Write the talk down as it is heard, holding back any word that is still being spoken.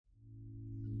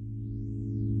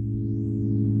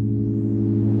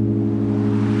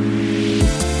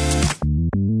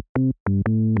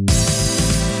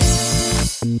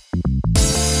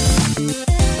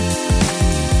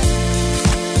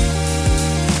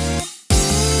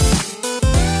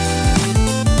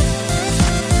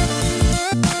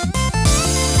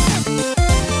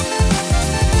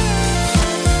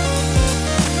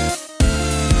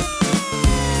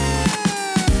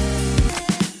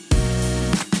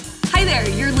there,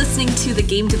 you're listening to the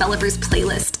Game Developers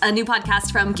Playlist, a new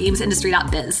podcast from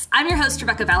gamesindustry.biz. I'm your host,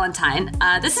 Rebecca Valentine.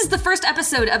 This is the first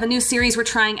episode of a new series we're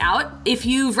trying out. If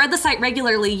you've read the site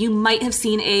regularly, you might have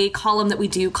seen a column that we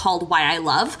do called Why I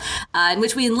Love, in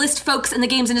which we enlist folks in the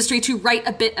games industry to write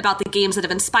a bit about the games that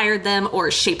have inspired them or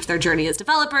shaped their journey as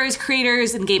developers,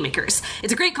 creators, and game makers.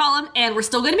 It's a great column, and we're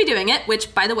still going to be doing it,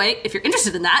 which, by the way, if you're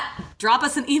interested in that, drop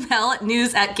us an email at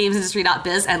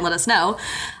news@gamesindustry.biz and let us know.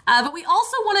 But we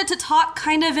also wanted to talk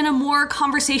kind of in a more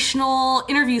conversational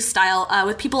interview style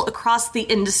with people across the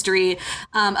industry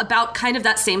about kind of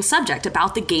that same subject,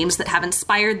 about the games that have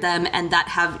inspired them and that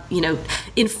have,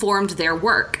 informed their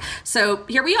work. So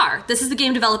here we are. This is the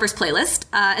Game Developers Playlist.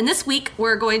 And this week,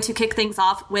 we're going to kick things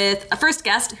off with a first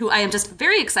guest who I am just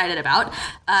very excited about,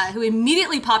 who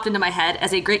immediately popped into my head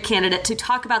as a great candidate to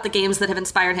talk about the games that have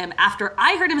inspired him after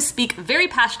I heard him speak very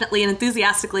passionately and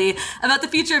enthusiastically about the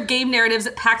future of game narratives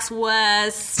at PAX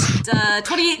West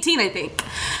 2018, I think.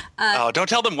 Don't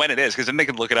tell them when it is, because then they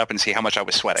can look it up and see how much I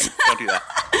was sweating. Don't do that.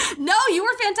 No, you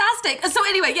were fantastic. So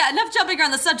anyway, enough jumping around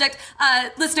the subject.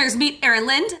 Listeners, meet Aaron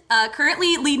Linde,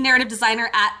 currently lead narrative designer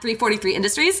at 343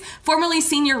 Industries, formerly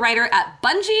senior writer at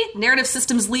Bungie, narrative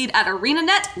systems lead at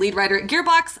ArenaNet, lead writer at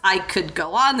Gearbox. I could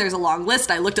go on. There's a long list.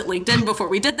 I looked at LinkedIn before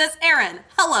we did this. Aaron,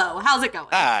 hello. How's it going?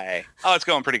 Hi. Oh, it's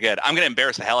going pretty good. I'm going to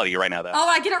embarrass the hell out of you right now, though.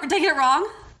 Oh, did I get it wrong?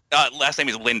 Last name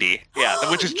is Linde.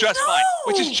 Yeah, which is just fine.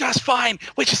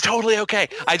 Which is totally okay.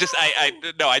 I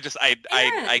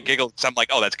giggled. So I'm like,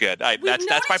 oh, that's good. That's my preferred.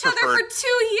 We've known each other for 2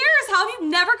 years. How have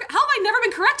I never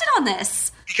been corrected on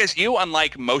this? Because you,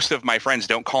 unlike most of my friends,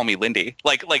 don't call me Linde.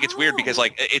 It's weird because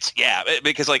I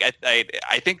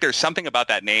think there's something about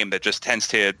that name that just tends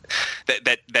to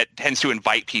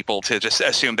invite people to just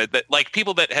assume that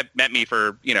people that have met me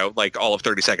for all of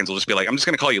 30 seconds will just be like, I'm just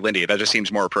going to call you Linde. That just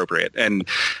seems more appropriate. And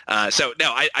so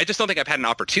no, I just don't think I've had an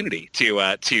opportunity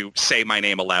to say my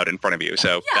name aloud in front of you.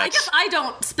 So yeah, I guess I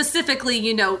don't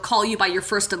specifically call you by your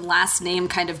first and last name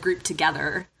kind of grouped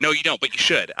together. No, you don't, but you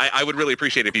should. I would really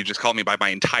appreciate it if you just called me by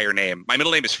my entire name. My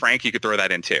middle name is Frank. You could throw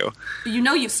that in too.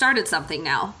 You've started something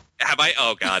now. Have I?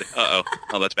 Oh, God. Uh-oh.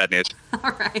 Oh, that's bad news.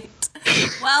 All right.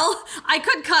 Well, I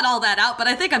could cut all that out, but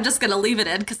I think I'm just going to leave it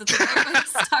in because it's a great way to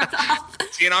start off.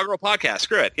 It's the inaugural podcast.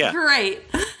 Screw it. Yeah. Great.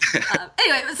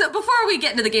 Anyway, so before we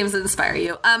get into the games that inspire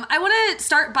you, I want to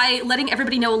start by letting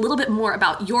everybody know a little bit more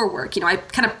about your work. I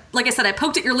kind of, like I said, I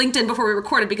poked at your LinkedIn before we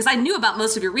recorded because I knew about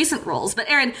most of your recent roles. But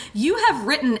Aaron, you have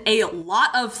written a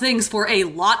lot of things for a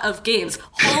lot of games.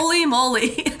 Holy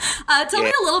moly. Tell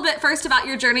me a little bit first about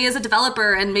your journey as a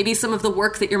developer and maybe some of the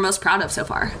work that you're most proud of so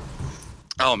far.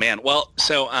 Oh man, well,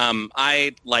 so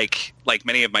I like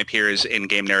many of my peers in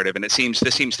game narrative, and this seems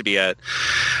to be a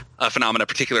phenomena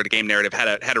particular to game narrative.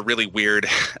 Had a really weird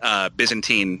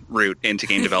Byzantine route into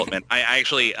game development. I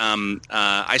actually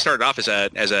I started off as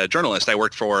a journalist. I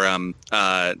worked for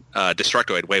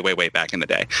Destructoid way back in the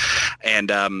day, and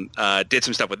did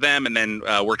some stuff with them, and then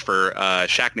worked for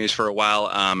Shack News for a while,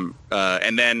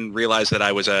 and then realized that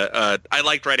I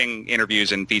liked writing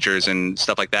interviews and features and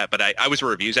stuff like that. But I was a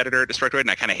reviews editor at Destructoid,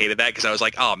 and I kind of hated that because I was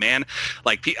like, oh man,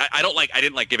 I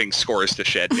didn't like giving scores to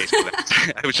shit. Basically,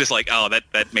 I was just like, oh, that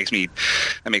makes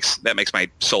my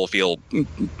soul feel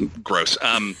gross.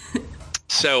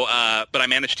 So, but I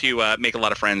managed to make a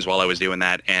lot of friends while I was doing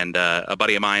that, and a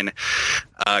buddy of mine,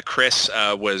 Chris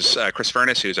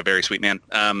Furness, who's a very sweet man,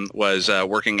 was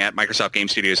working at Microsoft Game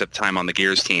Studios at the time on the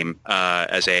Gears team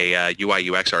as a UI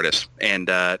UX artist, and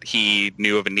he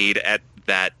knew of a need at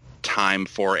that time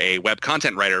for a web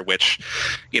content writer, which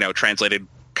translated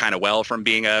kind of well from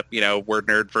being a word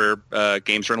nerd for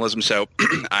games journalism. So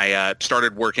I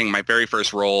started working. My very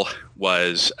first role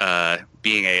was I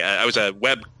was a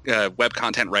web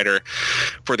content writer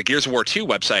for the Gears of War 2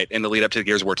 website in the lead up to the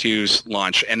Gears of War 2's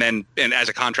launch, and as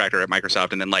a contractor at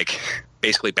Microsoft, and then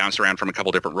basically bounced around from a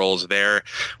couple different roles there.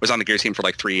 Was on the Gears team for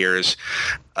 3 years.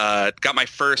 Got my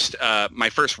first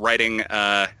writing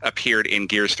appeared in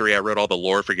Gears 3. I wrote all the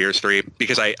lore for Gears 3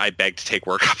 because I begged to take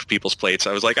work off of people's plates.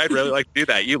 I was like, I'd really like to do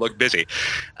that. You look busy.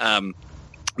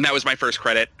 And that was my first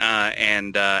credit,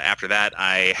 and after that,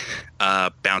 I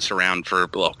bounced around for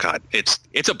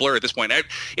it's a blur at this point.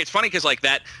 It's funny because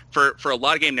that for a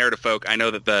lot of game narrative folk, I know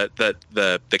that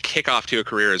the kickoff to a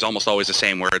career is almost always the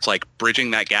same, where it's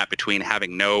bridging that gap between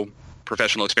having no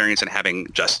professional experience and having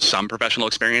just some professional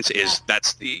experience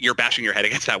you're bashing your head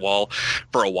against that wall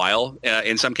for a while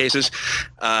in some cases.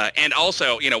 And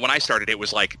also, when I started, it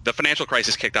was the financial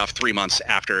crisis kicked off 3 months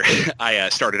after I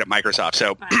started at Microsoft.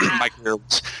 So my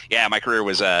career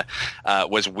was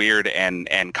weird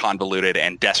and convoluted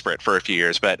and desperate for a few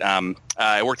years. But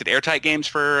I worked at Airtight Games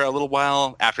for a little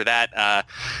while. After that,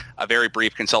 very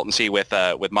brief consultancy with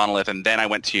Monolith, and then I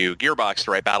went to Gearbox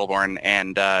to write Battleborn,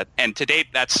 and to date,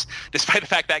 that's despite the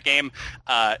fact that game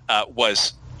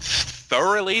was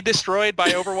thoroughly destroyed by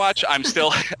Overwatch. I'm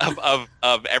still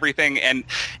of everything, and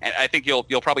I think you'll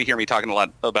probably hear me talking a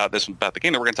lot about the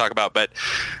game that we're going to talk about, but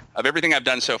of everything I've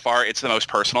done so far, it's the most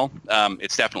personal.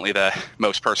 It's definitely the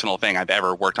most personal thing I've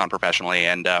ever worked on professionally,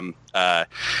 and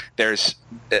there's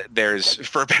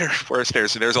for better or for worse,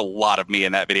 there's a lot of me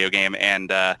in that video game, and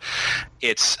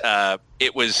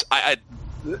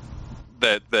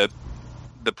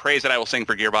the praise that I will sing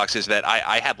for Gearbox is that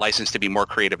I had license to be more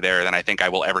creative there than I think I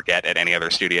will ever get at any other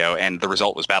studio, and the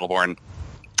result was Battleborn.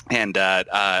 And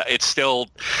it's still,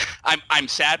 I'm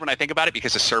sad when I think about it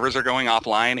because the servers are going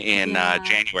offline in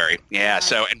January. Yeah.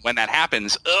 So, and when that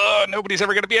happens, nobody's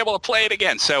ever going to be able to play it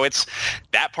again. So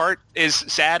that part is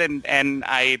sad, and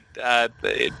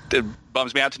it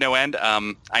bums me out to no end.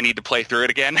 I need to play through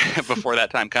it again before that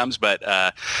time comes. But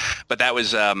that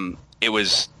was, it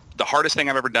was the hardest thing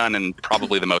I've ever done, and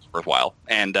probably the most worthwhile.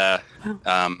 And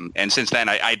since then,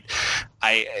 I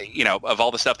of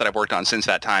all the stuff that I've worked on since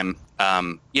that time,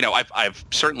 I've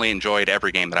certainly enjoyed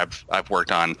every game that I've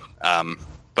worked on.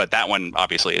 But that one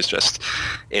obviously is just,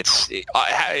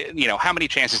 how many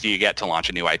chances do you get to launch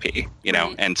a new IP,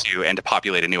 right. and to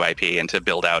populate a new IP and to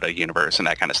build out a universe and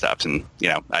that kind of stuff. And,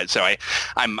 so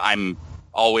I'm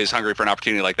always hungry for an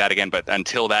opportunity like that again. But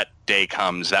until that day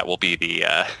comes, that will be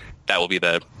the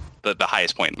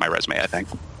highest point in my resume, I think.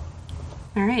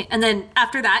 All right. And then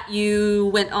after that, you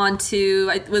went on to,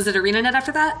 was it ArenaNet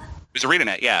after that? It was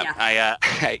ArenaNet, yeah. I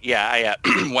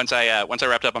once I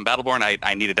wrapped up on Battleborn,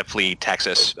 I needed to flee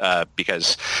Texas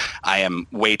because I am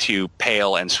way too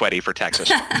pale and sweaty for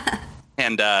Texas.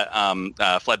 And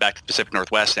fled back to the Pacific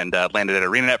Northwest and landed at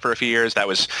ArenaNet for a few years. That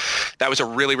was a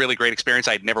really, really great experience.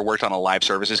 I'd never worked on a live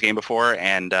services game before,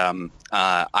 and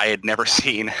I had never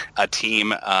seen a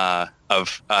team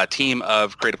of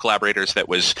creative collaborators that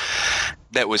was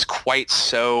quite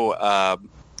so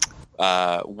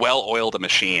well-oiled a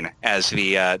machine as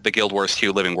the Guild Wars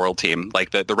 2 Living World team.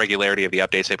 Like the regularity of the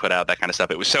updates they put out, that kind of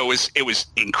stuff. It was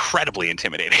incredibly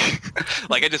intimidating.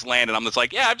 Like I just landed, I'm just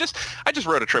like, yeah, I just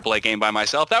wrote a AAA game by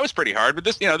myself. That was pretty hard, but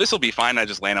this will be fine. I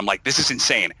just land. I'm like, this is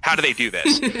insane. How do they do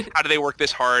this? How do they work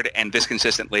this hard and this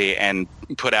consistently and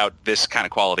put out this kind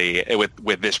of quality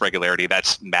with this regularity?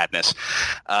 That's madness.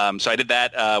 So I did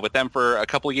that with them for a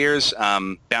couple of years.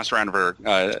 Bounced around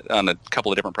on a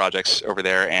couple of different projects over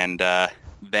there, and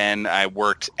then I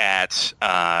worked at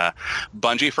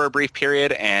Bungie for a brief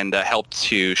period and helped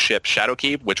to ship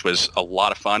Shadowkeep, which was a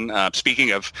lot of fun.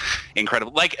 Speaking of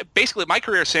incredible, basically my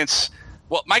career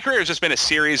has just been a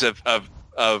series of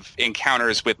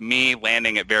encounters with me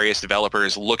landing at various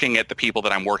developers, looking at the people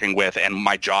that I'm working with, and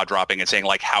my jaw dropping and saying,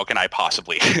 how can I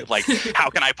possibly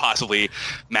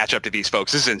match up to these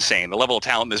folks? This is insane. The level of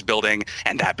talent in this building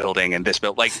and that building and this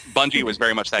building. Bungie was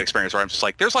very much that experience where I'm just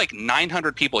like, there's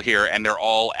 900 people here and they're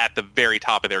all at the very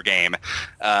top of their game.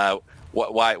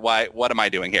 What am I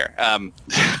doing here?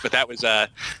 But that was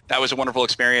a wonderful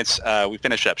experience. We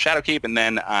finished up Shadowkeep, and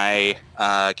then I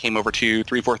came over to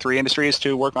 343 Industries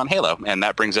to work on Halo, and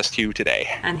that brings us to today.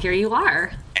 And here you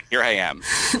are. And here I am.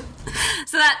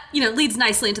 So that leads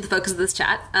nicely into the focus of this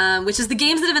chat, which is the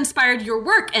games that have inspired your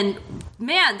work. And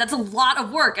man, that's a lot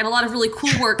of work, and a lot of really cool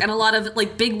work, and a lot of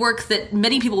big work that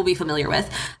many people will be familiar with.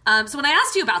 So when I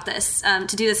asked you about this,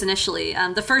 to do this initially,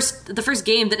 the first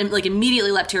game that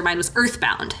immediately leapt to your mind was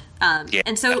Earthbound. Yeah.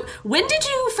 And so when did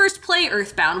you first play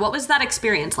Earthbound? What was that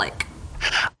experience like?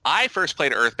 I first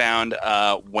played Earthbound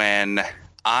when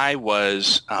I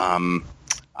was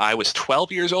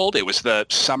 12 years old. It was the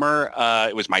summer.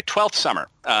 It was my 12th summer,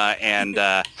 and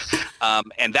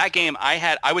that game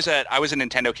I was a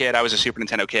Nintendo kid. I was a Super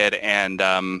Nintendo kid, and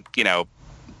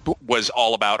was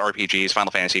all about RPGs, Final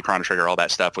Fantasy, Chrono Trigger, all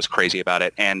that stuff. Was crazy about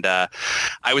it, and I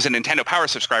was a Nintendo Power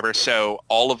subscriber, so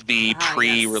all of the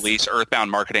pre-release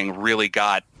Earthbound marketing really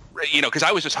got. Because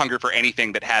I was just hungry for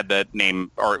anything that had the name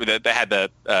or that had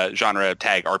the genre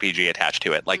tag RPG attached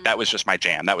to it. That was just my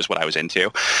jam. That was what I was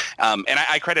into. And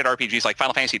I credit RPGs like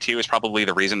Final Fantasy II is probably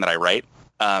the reason that I write.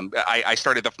 I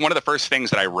started one of the first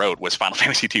things that I wrote was Final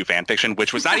Fantasy II fan fiction,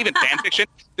 which was not even fan fiction.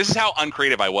 This is how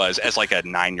uncreative I was as a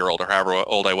 9-year-old or however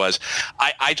old I was.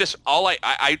 I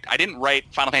didn't write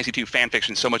Final Fantasy II fan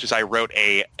fiction so much as I wrote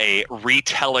a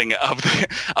retelling of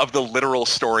the literal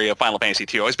story of Final Fantasy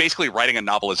II. I was basically writing a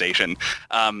novelization.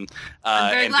 I'm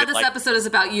very glad this episode is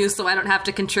about you, so I don't have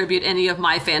to contribute any of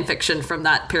my fan fiction from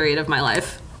that period of my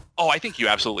life. I think you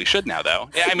absolutely should now, though.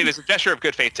 I mean, it's a gesture of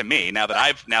good faith to me. Now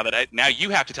you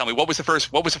have to tell me what was the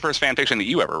first fan fiction that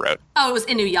you ever wrote? Oh, it was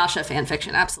Inuyasha fan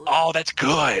fiction, absolutely. Oh, that's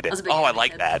good. I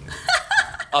like that.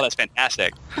 Oh, that's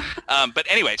fantastic. But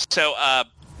anyway, so.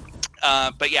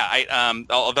 But yeah,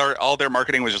 all their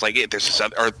marketing was just like, there's this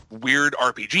weird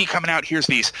RPG coming out. Here's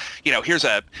these, here's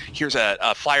a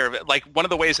flyer of it. Like one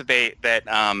of the ways that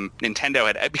Nintendo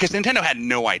had, because Nintendo had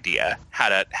no idea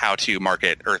how to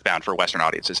market Earthbound for Western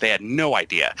audiences. They had no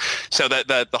idea. So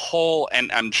the whole,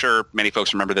 and I'm sure many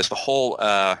folks remember this, the whole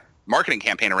marketing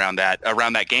campaign around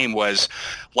that game was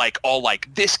like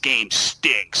this game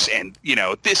stinks, and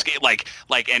this game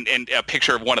and a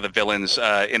picture of one of the villains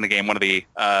in the game, one of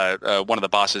the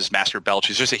bosses, Master Belch,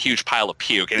 is just a huge pile of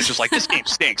puke, and it's just like, this game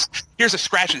stinks. Here's a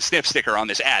scratch and sniff sticker on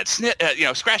this ad.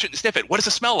 Scratch it and sniff it. What does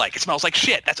it smell like? It smells like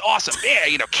shit. That's awesome. Yeah,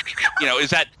 it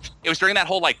was during that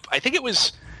whole I think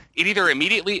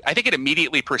it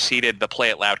immediately preceded the Play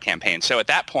It Loud campaign. So at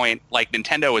that point,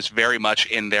 Nintendo was very much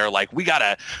in there, we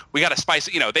gotta spice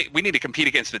it. We need to compete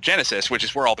against the Genesis, which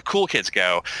is where all the cool kids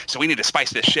go. So we need to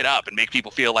spice this shit up and make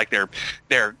people feel like they're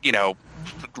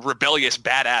rebellious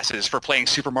badasses for playing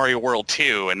Super Mario World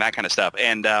 2 and that kind of stuff.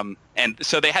 And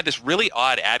so they had this really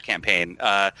odd ad campaign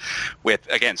with,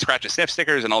 again, scratch and sniff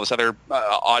stickers and all this other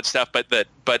odd stuff. But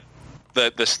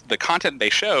the content they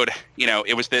showed,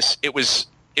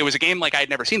 it was a game like I'd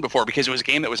never seen before, because it was a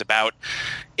game that was about,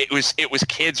 it was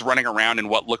kids running around in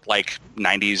what looked like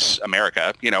 90s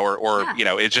America,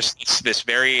 it's this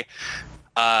very,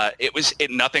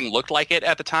 nothing looked like it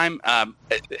at the time.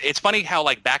 It's funny how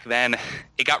back then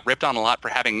it got ripped on a lot for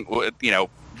having,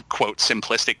 quote,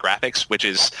 simplistic graphics, which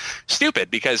is stupid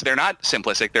because they're not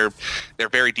simplistic. They're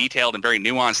very detailed and very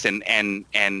nuanced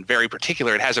and very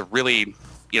particular. It has a really,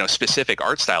 specific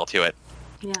art style to it.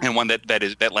 Yeah. And one that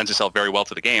lends itself very well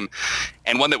to the game,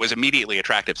 and one that was immediately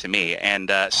attractive to me.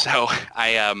 And so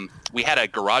we had a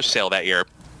garage sale that year,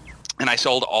 and I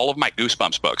sold all of my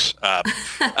Goosebumps books,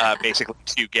 basically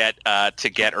to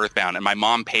get Earthbound. And my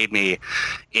mom paid me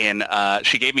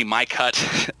she gave me my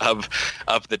cut of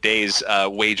the day's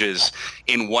wages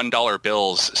in $1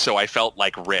 bills, so I felt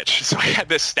rich. So I had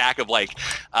this stack of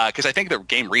because I think the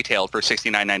game retailed for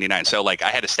 $69.99. So I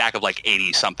had a stack of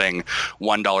 80 something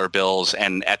 $1 bills,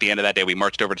 and at the end of that day, we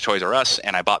marched over to Toys R Us,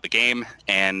 and I bought the game.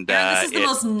 And this is the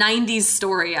most '90s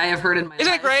story I have heard in my life.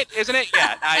 Isn't it great? Isn't it?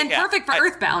 Yeah, and perfect for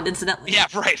Earthbound, incidentally. Yeah,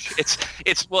 right.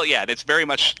 It's well, yeah. It's very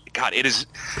much. God, it is.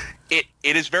 It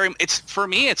is very. It's for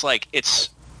me. It's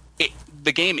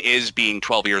the game is being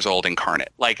 12 years old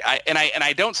incarnate.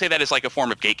 I don't say that as a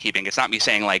form of gatekeeping. It's not me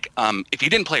saying if you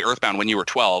didn't play Earthbound when you were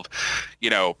 12,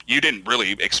 you didn't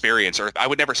really experience Earth. I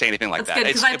would never say anything like That's that.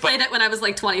 Good, because I played it when I was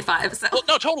 25. So. Well,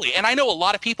 no, totally. And I know a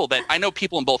lot of people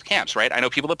people in both camps, right? I know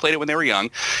people that played it when they were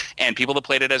young, and people that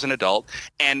played it as an adult.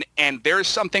 And there's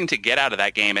something to get out of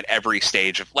that game at every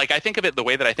stage of I think of it the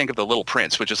way that I think of The Little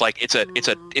Prince, which is it's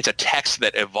a text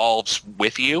that evolves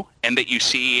with you, and that you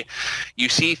see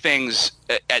things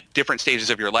at different stages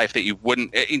of your life that you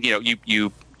wouldn't,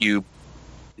 you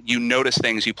notice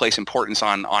things, you place importance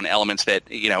on elements that,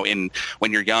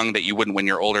 when you're young that you wouldn't when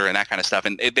you're older, and that kind of stuff.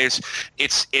 And it's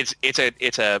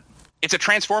a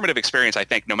transformative experience, I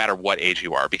think, no matter what age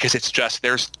you are, because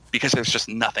there's just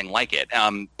nothing like it.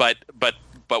 But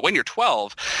when you're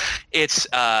 12, it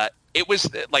was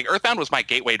Earthbound was my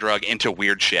gateway drug into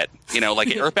weird shit.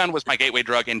 Earthbound was my gateway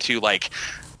drug into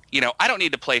I don't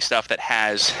need to play stuff that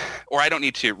has, or I don't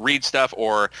need to read stuff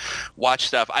or watch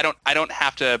stuff. I don't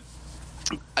have to,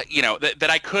 that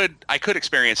I could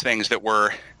experience things that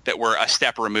were a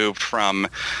step removed from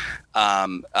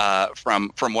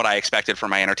what I expected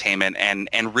from my entertainment,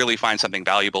 and really find something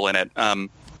valuable in it.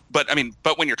 But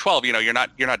when you're 12, you're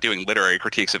not doing literary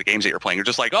critiques of the games that you're playing. You're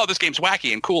just oh, this game's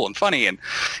wacky and cool and funny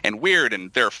and weird,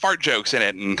 and there are fart jokes in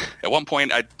it. And at one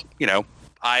point,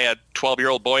 I, a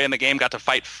 12-year-old boy in the game, got to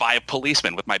fight 5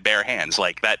 policemen with my bare hands.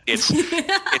 That it's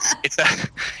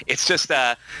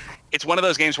it's one of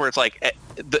those games where it's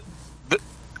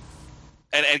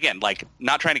and again,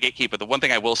 not trying to gatekeep, but the one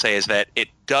thing I will say is that it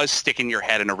does stick in your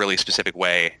head in a really specific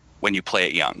way when you play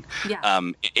it young.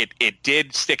 Yeah. It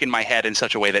did stick in my head in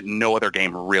such a way that no other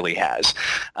game really has,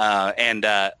 and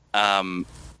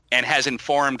has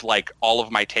informed all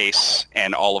of my tastes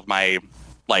and all of my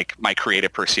my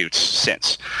creative pursuits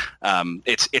since.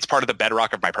 It's part of the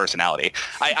bedrock of my personality.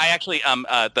 I actually,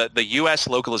 the U.S.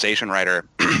 localization writer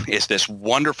is this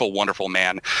wonderful, wonderful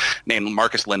man named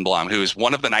Marcus Lindblom, who's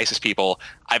one of the nicest people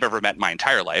I've ever met in my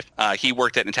entire life. He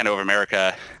worked at Nintendo of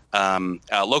America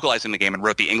localizing the game and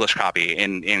wrote the English copy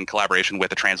in collaboration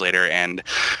with a translator and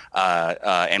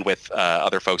with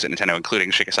other folks at Nintendo,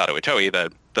 including Shikasato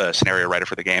Itoi, the scenario writer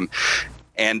for the game.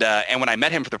 And when I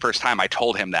met him for the first time, I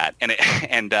told him that,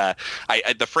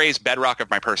 the phrase "bedrock of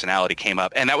my personality" came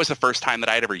up, and that was the first time that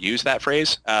I had ever used that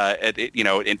phrase,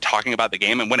 in talking about the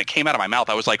game. And when it came out of my mouth,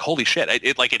 I was like, "Holy shit!"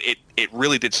 It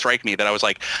really did strike me that I was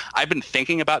like, I've been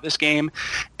thinking about this game,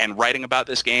 and writing about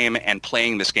this game, and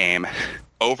playing this game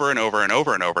over and over and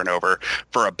over and over and over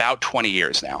for about 20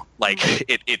 years now. Like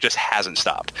it just hasn't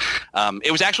stopped.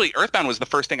 It was actually Earthbound was the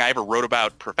first thing I ever wrote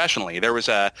about professionally. There was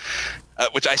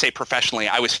which I say professionally,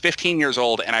 I was 15 years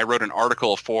old and I wrote an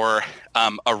article for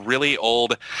a really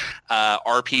old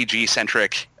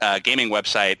RPG-centric gaming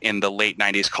website in the late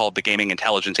 90s called the Gaming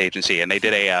Intelligence Agency, and they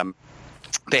did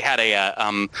they had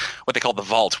what they called the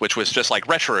Vault, which was just like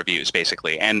retro reviews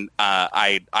basically, and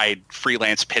I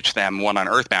freelance pitched them one on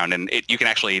Earthbound, and you can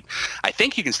actually, I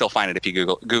think you can still find it if you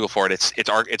Google for it.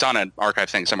 It's on an archive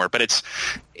thing somewhere, but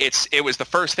it was the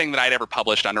first thing that I'd ever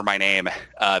published under my name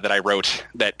that I wrote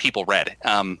that people read,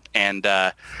 and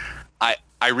I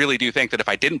really do think that if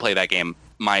I didn't play that game,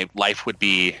 my life would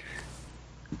be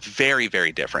very,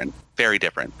 very different. Very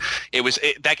different.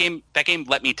 That game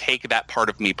let me take that part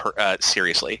of me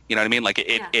seriously. You know what I mean? Like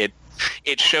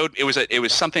it showed it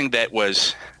was something that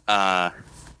was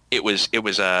it was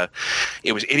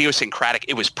idiosyncratic.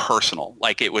 It was personal.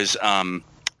 Like it was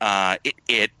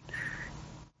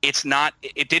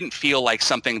it didn't feel like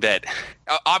something that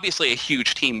obviously a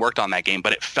huge team worked on that game,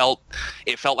 but it felt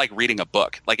like reading a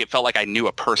book. Like it felt like I knew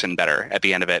a person better at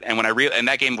the end of it. And when and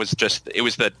that game was just, it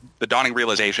was the dawning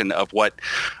realization of what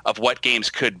games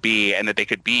could be, and that they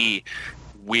could be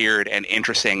weird and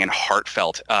interesting and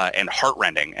heartfelt and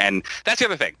heartrending. And that's the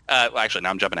other thing. Actually,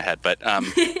 now I'm jumping ahead, but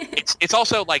it's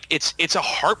also like it's a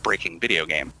heartbreaking video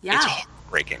game. Yeah. It's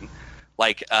heartbreaking.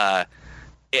 Like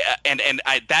and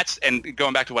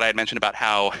going back to what I had mentioned about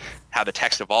how the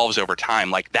text evolves over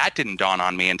time, like that didn't dawn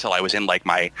on me until I was in like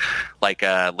my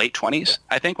late 20s,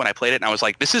 I think, when I played it, and I was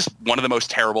like, this is one of the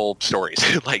most terrible stories.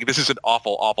 Like this is an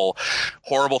awful, awful,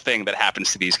 horrible thing that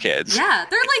happens to these kids. Yeah,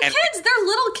 they're like kids. They're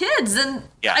little kids, and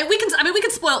yeah. we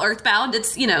can spoil Earthbound.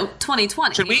 It's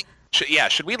 2020.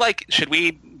 Should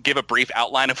we give a brief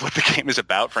outline of what the game is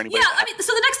about for anybody? Yeah,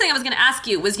 so the next thing I was going to ask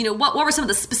you was, what were some of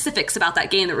the specifics about that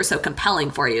game that were so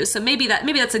compelling for you? So maybe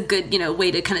that's a good,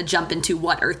 way to kind of jump into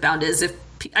what Earthbound is, if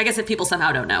people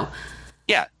somehow don't know.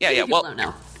 Yeah. Well, don't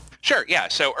know. Sure, yeah.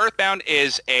 So Earthbound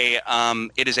is a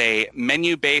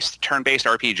menu-based, turn-based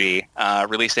RPG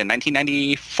released in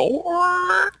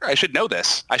 1994. I should know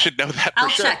this. I should know that for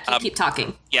sure. I'll check. You keep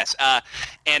talking. Yes,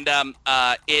 it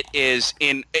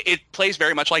plays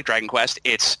very much like Dragon Quest.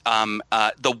 It's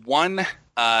the one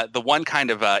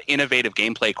kind of innovative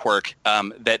gameplay quirk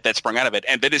that sprung out of it,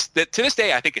 and that to this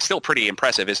day I think is still pretty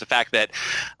impressive, is the fact that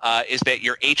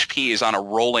your HP is on a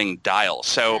rolling dial.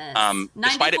 So yes.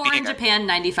 Despite 94 it being in Japan,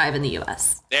 95 in the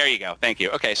U.S. There you go. Thank you.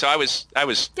 Okay, so I was.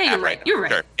 Yeah, you're right. You're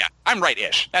right. Sure. Yeah, I'm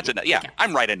right-ish. That's enough. Yeah, okay.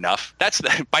 I'm right enough. That's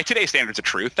by today's standards of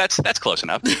truth. That's close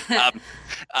enough.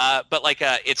 But like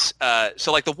it's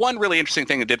so like the one really interesting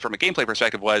thing it did from a gameplay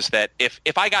perspective was that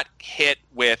if I got hit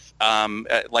with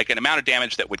like an amount of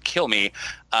damage that would kill me,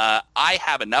 I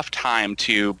have enough time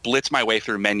to blitz my way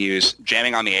through menus,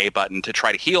 jamming on the A button to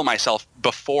try to heal myself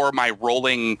before my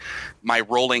rolling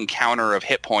counter of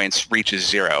hit points reaches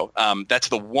zero. That's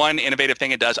the one innovative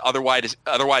thing it does. Otherwise,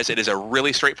 it is a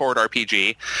really straightforward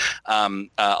RPG.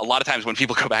 A lot of times when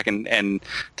people go back and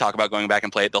talk about going back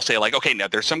and play it, they'll say like, okay, now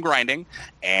there's some grinding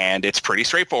and it's pretty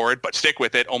straightforward, but stick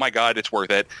with it. Oh my God, it's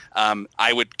worth it.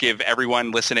 I would give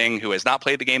everyone listening who has not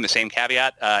played the game the same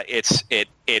caveat.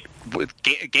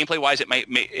 Gameplay wise,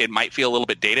 it might feel a little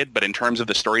bit dated, but in terms of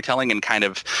the storytelling and kind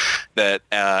of the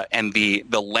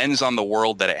lens on the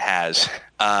world that it has,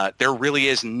 there really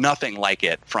is nothing like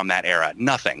it from that era.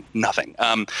 Nothing.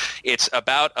 It's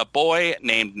about a boy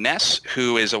named Ness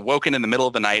who is awoken in the middle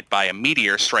of the night by a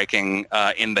meteor striking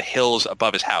in the hills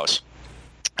above his house.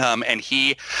 And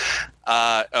he,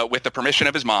 with the permission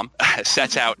of his mom,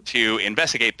 sets out to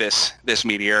investigate this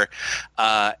meteor,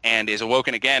 and is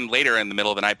awoken again later in the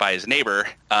middle of the night by his neighbor,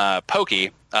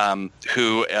 Pokey,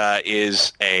 who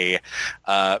is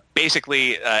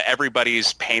basically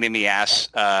everybody's pain in the ass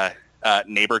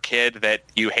neighbor kid that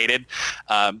you hated,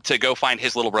 to go find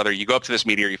his little brother. You go up to this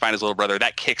meteor, you find his little brother.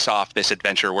 That kicks off this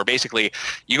adventure where basically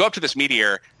you go up to this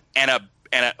meteor and I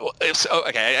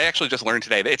actually just learned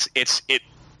today that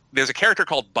there's a character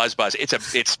called Buzz.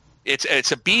 It's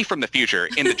It's a bee from the future.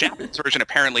 In the Japanese version,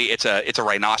 apparently it's a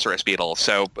rhinoceros beetle.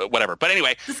 So whatever. But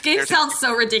anyway, this game sounds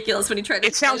so ridiculous when you try to.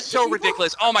 It sounds so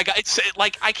ridiculous. Oh my god! It's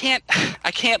like I can't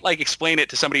like explain it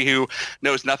to somebody who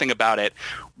knows nothing about it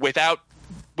without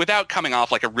coming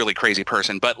off like a really crazy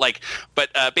person. But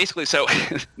basically, so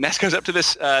Ness goes up to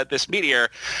this meteor.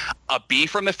 A bee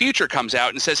from the future comes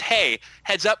out and says, "Hey,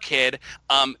 heads up, kid.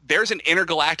 There's an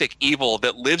intergalactic evil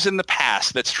that lives in the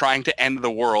past that's trying to end the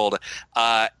world,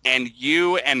 and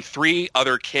you and 3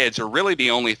 other kids are really the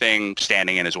only thing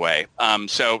standing in his way.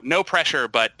 So no pressure,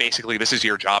 but basically this is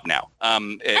your job now."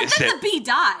 And then the bee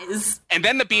dies. And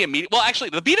then the bee immediately... Well, actually,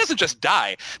 the bee doesn't just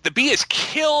die. The bee is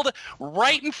killed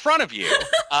right in front of you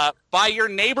by your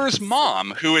neighbor's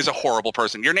mom, who is a horrible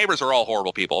person. Your neighbors are all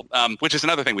horrible people, which is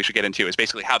another thing we should get into, is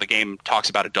basically how the game talks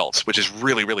about adults, which is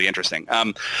really, really interesting.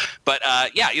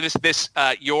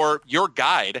 Your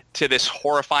guide to this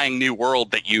horrifying new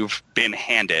world that you've been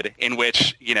handed, in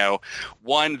which,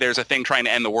 1, there's a thing trying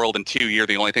to end the world, and 2, you're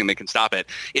the only thing that can stop it,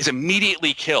 is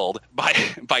immediately killed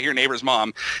by your neighbor's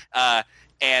mom.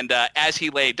 And as he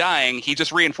lay dying, he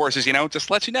just reinforces, just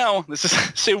lets you know, this is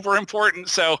super important.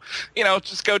 So,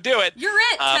 just go do it. You're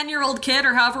it, 10-year-old kid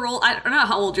or however old. I don't know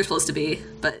how old you're supposed to be,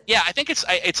 but yeah, I think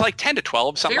it's like 10 to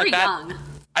 12, something very like that. Young.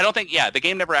 I don't think, the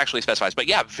game never actually specifies, but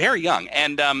yeah, very young.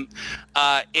 And and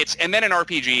then an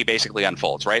RPG basically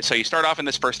unfolds, right? So you start off in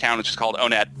this first town, which is called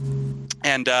Onet.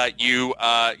 And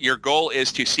your goal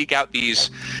is to seek out these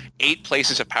 8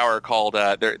 places of power called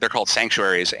they're called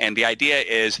sanctuaries. And the idea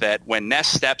is that when Ness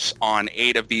steps on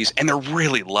 8 of these, and they're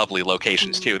really lovely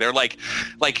locations too. They're like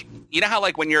how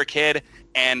like when you're a kid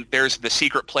and there's the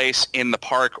secret place in the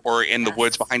park or in the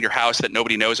woods behind your house that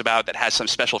nobody knows about that has some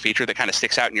special feature that kind of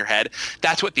sticks out in your head.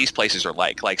 That's what these places are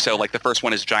like. Like the first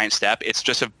one is Giant Step. It's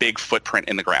just a big footprint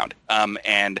in the ground.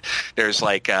 And there's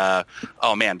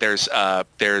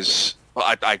there's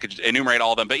well, I could enumerate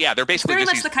all of them, but yeah, they're basically very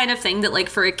much the kind of thing that, like,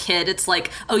 for a kid, it's like,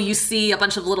 oh, you see a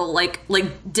bunch of little like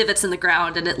divots in the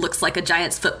ground, and it looks like a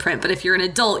giant's footprint. But if you're an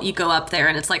adult, you go up there,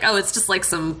 and it's like, oh, it's just like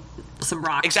some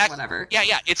rocks, exactly. Or whatever.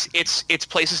 Yeah. It's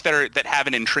places that have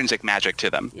an intrinsic magic to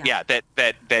them. Yeah,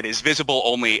 that is visible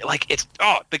only. Like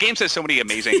the game says so many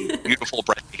amazing, beautiful,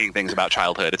 breathtaking things about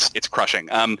childhood. It's crushing.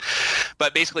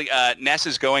 But basically, Ness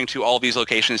is going to all these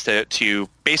locations to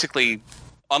basically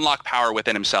unlock power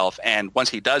within himself, and once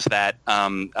he does that,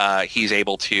 he's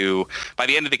able to, by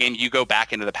the end of the game, you go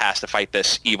back into the past to fight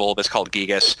this evil that's called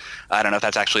Gigas. I don't know if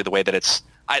that's actually the way that it's...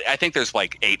 I think there's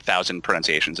like 8,000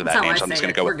 pronunciations of that name, so I'm just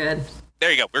going to go with... We're good. There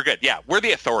you go. We're good. Yeah, we're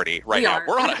the authority right now.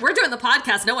 We're doing the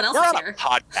podcast. No one else is here. We're on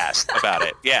a podcast about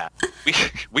it. Yeah.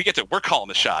 We're calling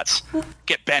the shots.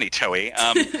 Get Benny, Toei.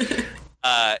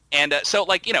 So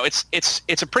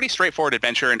it's a pretty straightforward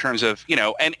adventure in terms of,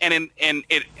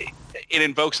 it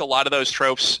invokes a lot of those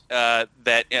tropes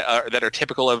that are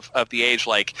typical of the age.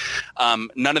 Like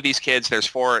none of these kids, there's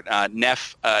 4,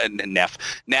 Ness,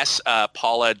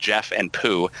 Paula, Jeff, and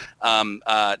Pooh.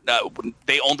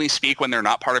 They only speak when they're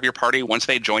not part of your party. Once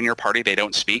they join your party, they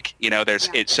don't speak.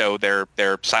 So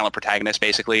they're silent protagonists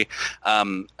basically.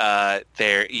 You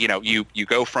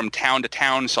go from town to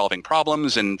town solving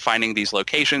problems and finding these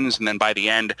locations, and then by the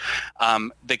end,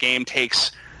 the game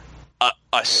takes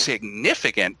a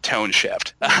significant tone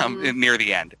shift near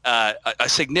the end, a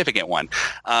significant one.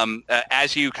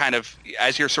 As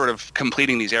you're sort of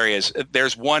completing these areas,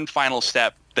 there's one final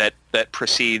step that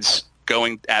precedes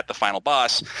going at the final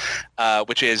boss,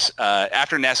 which is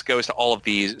after Ness goes to all of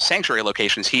these sanctuary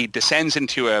locations, he descends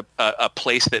into a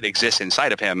place that exists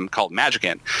inside of him called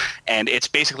Magicant, and it's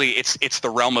basically it's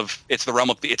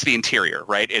the interior,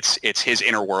 right? It's his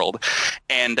inner world,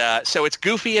 and so it's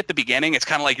goofy at the beginning. It's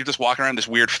kind of like you're just walking around this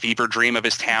weird fever dream of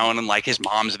his town, and like his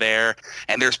mom's there,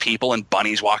 and there's people and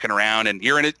bunnies walking around, and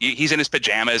he's in his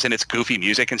pajamas, and it's goofy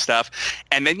music and stuff,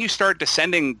 and then you start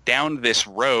descending down this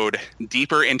road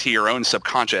deeper into your own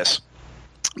subconscious,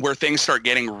 where things start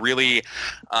getting really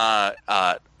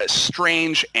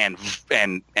strange and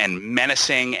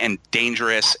menacing and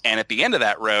dangerous. And at the end of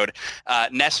that road,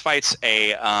 Ness fights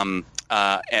he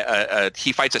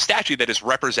fights a statue that is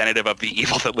representative of the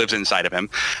evil that lives inside of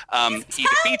him. He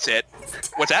defeats it.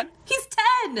 What's that? He's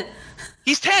 10.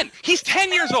 He's 10. He's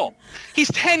 10 years old.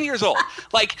 He's 10 years old.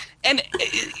 And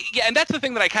that's the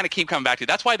thing that I kind of keep coming back to.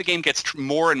 That's why the game gets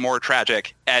more and more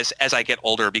tragic as I get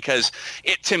older, because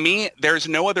to me, there's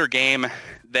no other game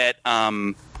that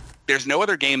there's no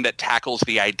other game that tackles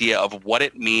the idea of what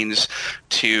it means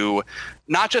to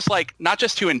not just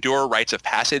to endure rites of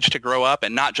passage to grow up,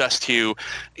 and not just to,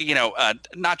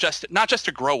 not just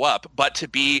to grow up, but to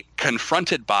be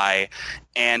confronted by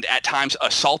and at times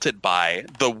assaulted by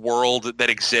the world that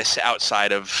exists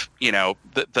outside of,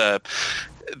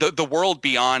 the world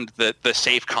beyond the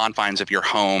safe confines of your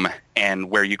home and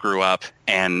where you grew up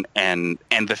and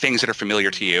the things that are familiar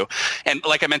to you. And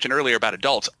like I mentioned earlier about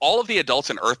adults, all of the adults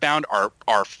in Earthbound are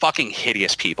fucking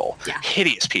hideous people. Yeah.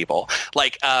 Hideous people.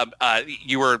 Like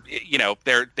they're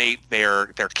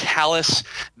callous,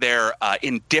 they're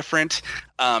indifferent.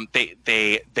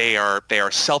 They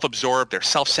are self-absorbed, they're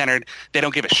self-centered, they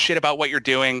don't give a shit about what you're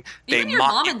doing. Even your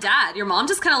mom and dad. Your mom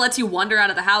just kind of lets you wander out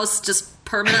of the house just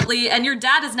permanently, and your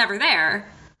dad is never there.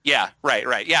 Yeah,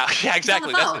 right. Yeah,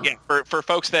 exactly. For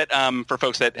folks that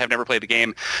have never played the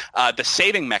game, the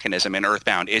saving mechanism in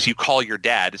Earthbound is you call your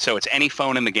dad. So it's any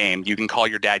phone in the game, you can call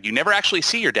your dad. You never actually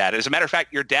see your dad. As a matter of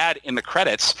fact, your dad in the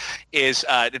credits is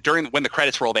when the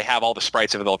credits roll, they have all the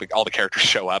sprites of it, all the characters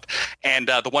show up, and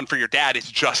the one for your dad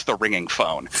is just the ringing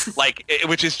phone,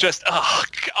 which is just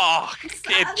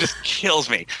it just kills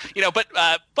me. But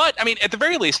I mean, at the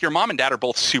very least, your mom and dad are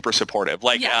both super supportive.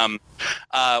 One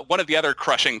of the other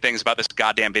crushing things about this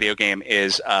goddamn video game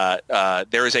is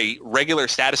there is a regular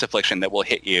status affliction that will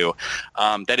hit you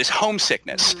that is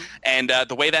homesickness. Mm-hmm. And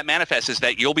the way that manifests is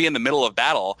that you'll be in the middle of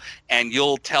battle and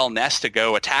you'll tell Ness to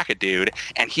go attack a dude,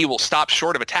 and he will stop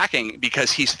short of attacking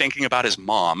because he's thinking about his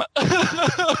mom.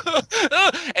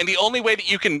 And the only way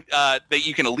that you can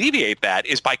alleviate that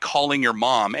is by calling your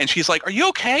mom. And she's like, "Are you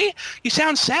okay? You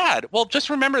sound sad." "Well, just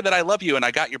remember that I love you and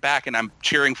I got your back and I'm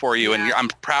cheering for you, and I'm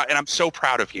proud, and I'm so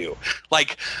proud of you."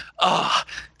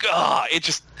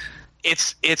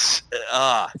 It's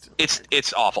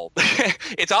awful.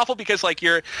 It's awful because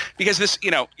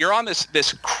you're on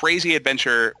this crazy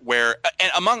adventure where,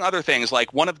 and among other things,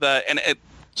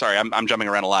 sorry, I'm jumping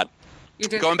around a lot.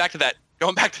 Going back to that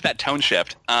tone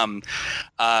shift.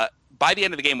 By the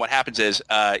end of the game, what happens is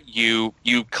you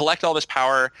collect all this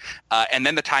power, and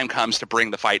then the time comes to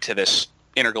bring the fight to this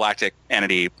intergalactic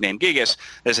entity named Gigas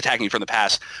that is attacking you from the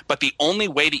past. But the only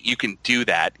way that you can do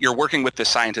that, you're working with this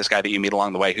scientist guy that you meet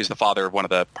along the way, who's the father of one of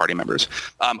the party members,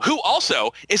 who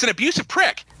also is an abusive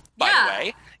prick, by the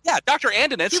way. Yeah, Dr.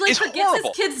 Andinitz is horrible. He forgets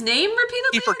his kid's name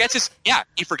repeatedly.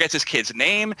 He forgets his kid's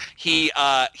name.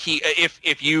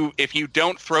 If you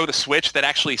don't throw the switch that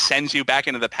actually sends you back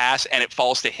into the past and it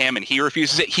falls to him and he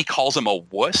refuses it, he calls him a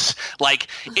wuss.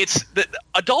 The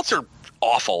adults are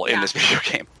awful in this video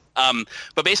game.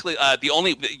 But basically,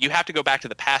 you have to go back to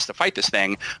the past to fight this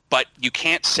thing, but you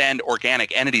can't send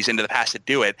organic entities into the past to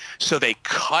do it. So they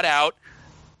cut out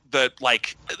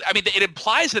it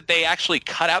implies that they actually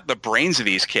cut out the brains of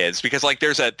these kids because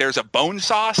there's a bone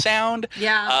saw sound,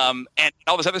 and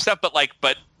all this other stuff.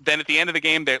 But then at the end of the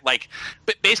game, but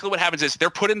basically what happens is they're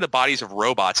put in the bodies of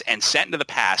robots and sent into the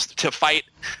past to fight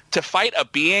a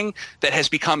being that has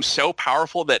become so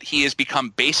powerful that he has become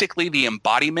basically the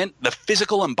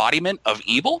physical embodiment of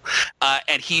evil.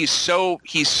 And he's so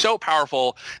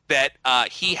powerful that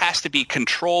he has to be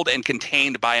controlled and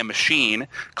contained by a machine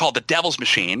called the Devil's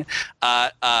Machine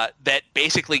that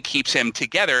basically keeps him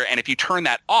together. And if you turn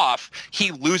that off,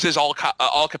 he loses all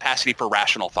capacity for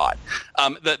rational thought.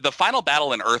 The final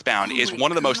battle in Earthbound is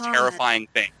one of the most terrifying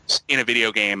things in a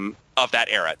video game of that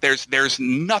era. There's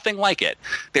nothing like it.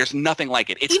 It's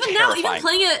even terrifying. Now, even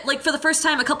playing it for the first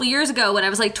time a couple years ago when I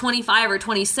was 25 or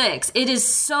 26, it is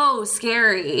so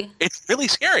scary. It's really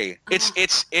scary.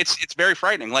 It's very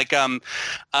frightening.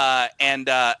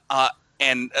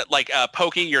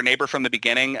 Pokey, your neighbor from the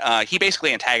beginning, he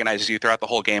basically antagonizes you throughout the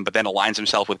whole game, but then aligns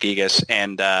himself with Gigas,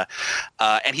 and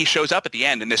he shows up at the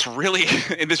end in this really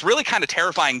kind of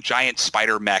terrifying giant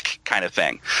spider mech kind of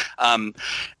thing, and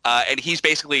he's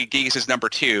basically Gigas' number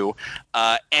 2,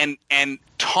 and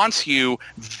taunts you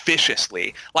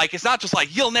viciously. It's not just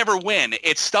you'll never win.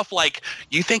 It's stuff like,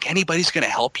 you think anybody's going to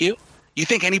help you? You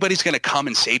think anybody's going to come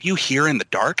and save you here in the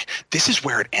dark? This is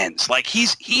where it ends.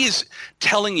 He's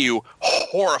telling you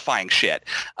horrifying shit.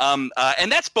 And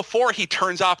that's before he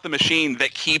turns off the machine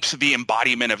that keeps the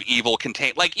embodiment of evil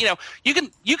contained. You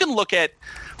can look at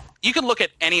any look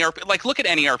at any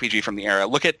RPG from the era.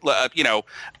 Look at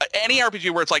any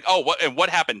RPG where it's what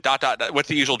happened? ... What's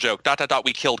the usual joke? ...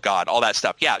 We killed God. All that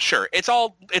stuff. Yeah, sure. It's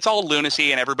all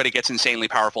lunacy and everybody gets insanely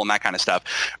powerful and that kind of stuff.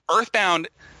 Earthbound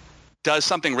does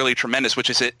something really tremendous, which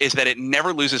is that it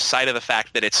never loses sight of the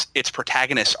fact that its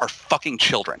protagonists are fucking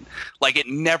children. It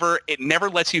never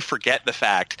lets you forget the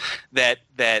fact that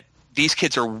these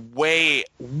kids are way,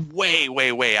 way,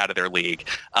 way, way out of their league.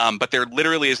 But there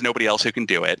literally is nobody else who can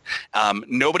do it.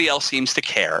 Nobody else seems to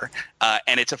care.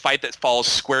 And it's a fight that falls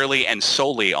squarely and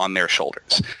solely on their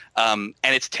shoulders. And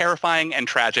it's terrifying and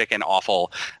tragic and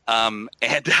awful. And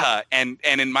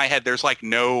in my head,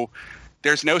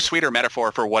 there's no sweeter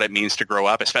metaphor for what it means to grow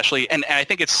up, especially, and I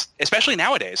think it's especially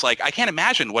nowadays. Like, I can't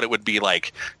imagine what it would be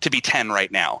like to be 10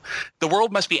 right now. The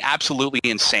world must be absolutely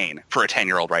insane for a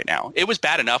 10-year-old right now. It was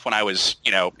bad enough when I was,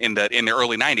 in the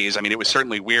early 90s. I mean, it was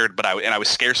certainly weird, but I was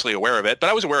scarcely aware of it. But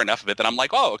I was aware enough of it that I'm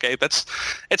like, oh, okay,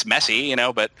 it's messy,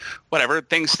 but whatever.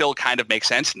 Things still kind of make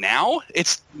sense. Now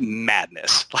it's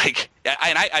madness. Like,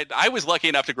 I was lucky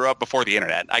enough to grow up before the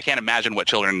internet. I can't imagine what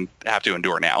children have to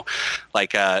endure now.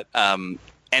 Like,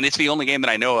 and it's the only game that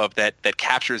I know of that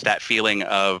captures that feeling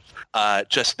of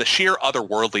just the sheer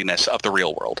otherworldliness of the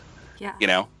real world.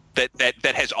 Yeah.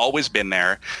 That has always been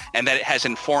there, and that it has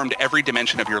informed every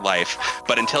dimension of your life.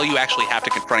 But until you actually have to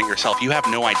confront it yourself, you have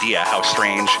no idea how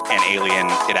strange and alien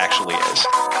it actually is.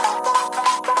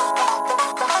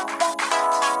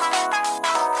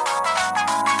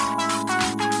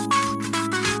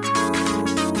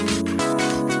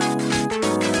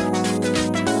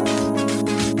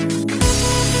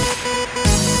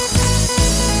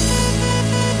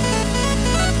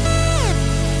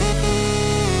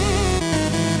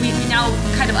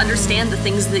 Understand the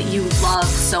things that you love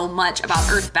so much about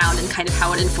Earthbound and kind of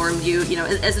how it informed you,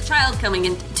 as a child coming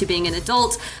into being an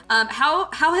adult. How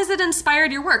has it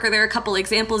inspired your work? Are there a couple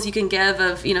examples you can give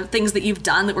of, things that you've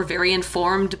done that were very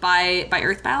informed by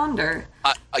Earthbound? Or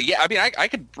yeah, I mean, I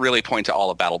could really point to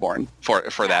all of Battleborn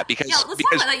for that because let's talk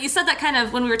about that. You said that kind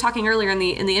of when we were talking earlier in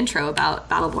the intro about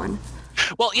Battleborn.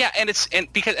 Well, yeah, and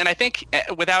I think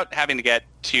without having to get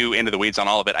too into the weeds on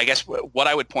all of it, I guess what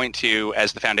I would point to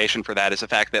as the foundation for that is the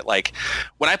fact that, like,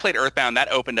 when I played Earthbound,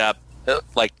 that opened up a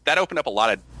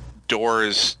lot of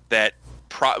doors that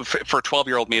for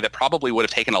 12-year-old me that probably would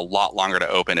have taken a lot longer to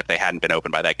open if they hadn't been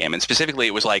opened by that game. And specifically,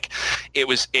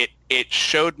 it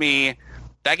showed me,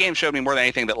 that game showed me more than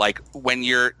anything that, like, when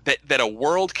that a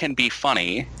world can be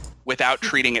funny without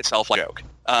treating itself like a joke.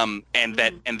 And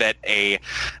that a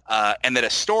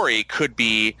story could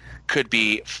be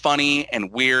funny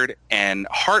and weird and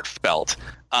heartfelt,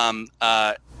 and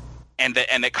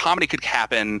that comedy could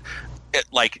happen,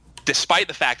 like, despite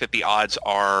the fact that the odds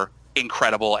are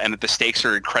incredible and that the stakes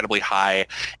are incredibly high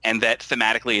and that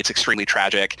thematically it's extremely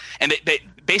tragic, and that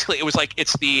basically it was like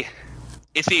it's the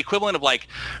equivalent of, like,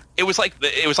 it was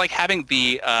like having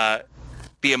the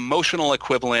emotional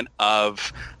equivalent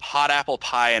of hot apple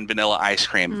pie and vanilla ice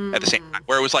cream at the same time,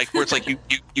 where it's like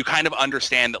you kind of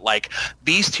understand that, like,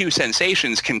 these two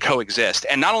sensations can coexist,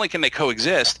 and not only can they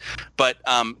coexist, but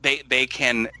they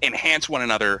can enhance one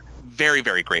another very,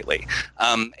 very greatly.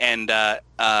 So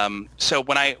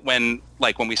when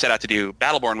we set out to do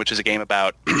Battleborn, which is a game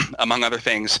about, among other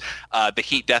things, the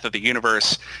heat death of the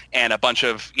universe and a bunch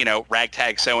of,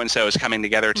 ragtag so-and-sos coming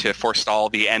together to forestall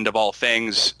the end of all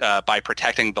things by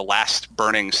protecting the last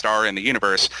burning star in the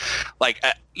universe. Like,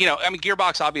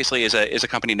 Gearbox obviously is a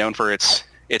company known for its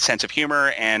sense of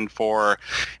humor and for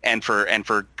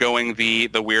going the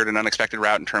weird and unexpected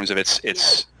route in terms of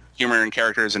its humor and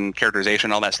characters and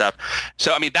characterization, all that stuff.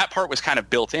 So, I mean, that part was kind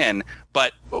of built in,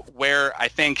 but where I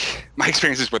think my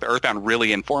experiences with Earthbound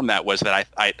really informed that was that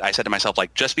I said to myself,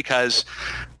 like, just because,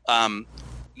 like,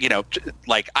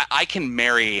 I can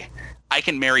marry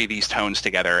these tones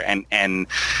together and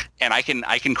I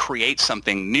can create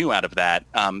something new out of that,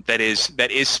 that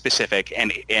is specific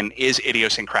and is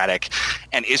idiosyncratic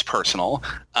and is personal.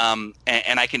 And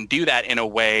I can do that in a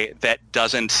way that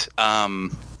doesn't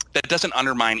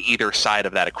undermine either side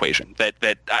of that equation.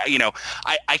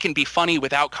 I can be funny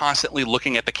without constantly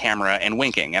looking at the camera and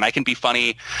winking, and I can be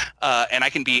funny, and I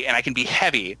can be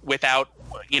heavy without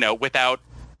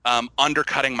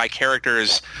undercutting my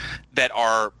characters that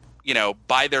are,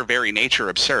 by their very nature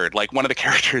absurd. Like, one of the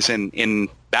characters in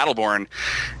Battleborn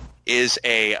is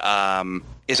a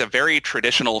very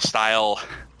traditional style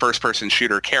first-person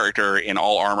shooter character in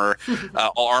all armor,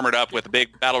 all armored up with a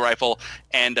big battle rifle,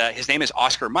 and his name is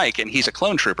Oscar Mike, and he's a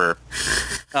clone trooper.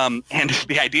 And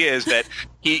the idea is that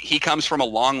he comes from a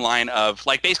long line of,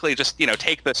 like, basically just,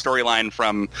 take the storyline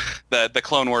from the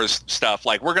Clone Wars stuff,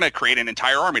 like, we're going to create an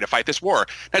entire army to fight this war.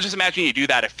 Now just imagine you do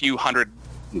that a few hundred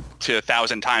to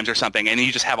 1,000 times or something, and you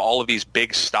just have all of these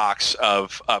big stocks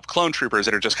of clone troopers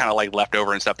that are just kind of, like, left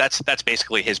over and stuff. That's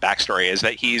basically his backstory, is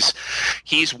that he's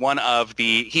one of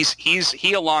the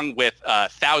he along with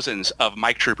thousands of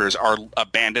Mike troopers are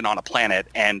abandoned on a planet,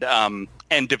 and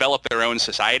and develop their own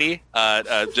society.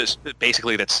 Just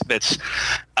basically that's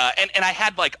and I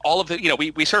had like all of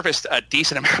the, we surfaced a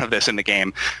decent amount of this in the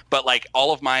game, but like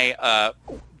all of my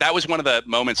that was one of the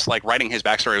moments, like writing his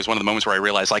backstory was one of the moments where I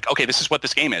realized, like, okay, this is what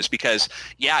this game is, because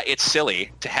yeah, it's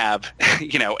silly to have,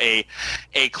 a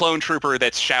clone trooper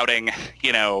that's shouting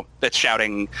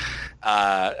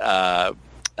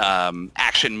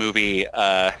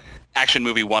action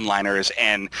movie one-liners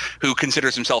and who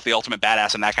considers himself the ultimate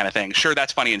badass and that kind of thing. Sure,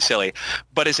 that's funny and silly,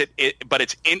 but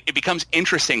it becomes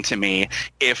interesting to me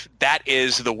if that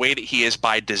is the way that he is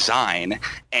by design,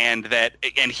 and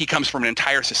he comes from an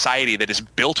entire society that is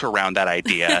built around that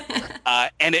idea,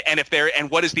 and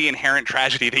what is the inherent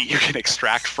tragedy that you can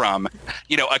extract from,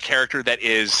 a character that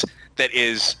is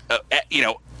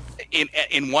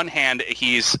in one hand,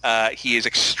 he is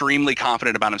extremely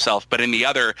confident about himself, but in the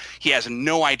other, he has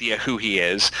no idea who he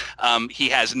is. He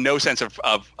has no sense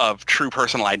of true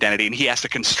personal identity, and he has to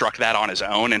construct that on his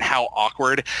own. And how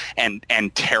awkward and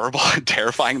terrible and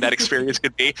terrifying that experience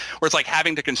could be, where it's like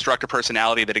having to construct a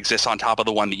personality that exists on top of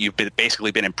the one that you've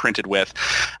basically been imprinted with.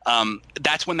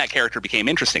 That's when that character became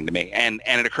interesting to me, and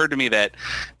it occurred to me that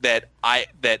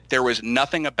there was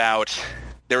nothing about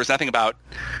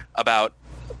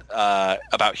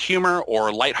humor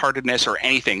or lightheartedness or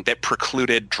anything that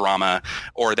precluded drama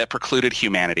or that precluded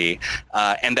humanity,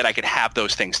 and that I could have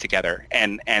those things together.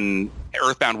 And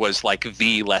Earthbound was like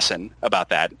the lesson about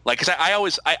that. Like, because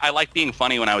I liked being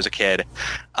funny when I was a kid,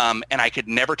 and I could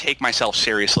never take myself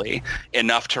seriously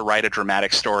enough to write a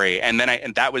dramatic story. And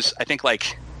that was, I think,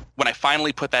 like, when I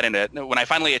finally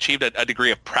achieved a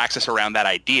degree of praxis around that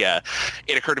idea,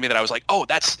 it occurred to me that I was like, oh,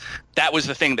 that was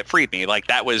the thing that freed me. Like,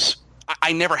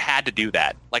 I never had to do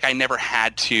that. Like, I never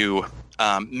had to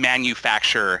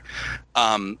manufacture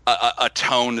a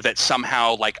tone that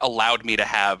somehow like allowed me to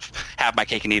have my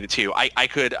cake and eat it too. I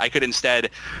could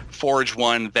instead forge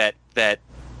one that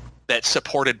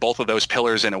supported both of those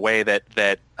pillars in a way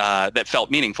that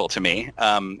felt meaningful to me.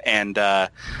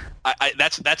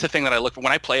 That's the thing that I look for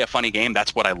when I play a funny game.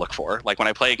 That's what I look for. Like, when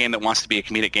I play a game that wants to be a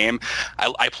comedic game,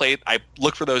 I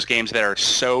look for those games that are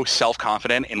so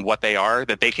self-confident in what they are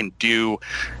that they can do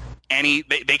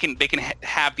they can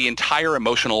have the entire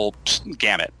emotional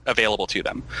gamut available to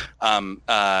them.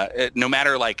 No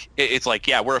matter, like, it's like,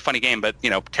 yeah, we're a funny game, but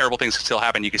terrible things can still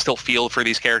happen. You can still feel for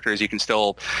these characters. You can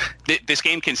still this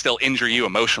game can still injure you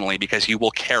emotionally because you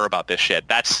will care about this shit.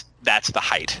 That's the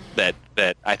height that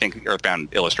I think Earthbound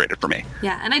illustrated for me.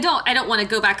 Yeah, and I don't want to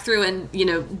go back through and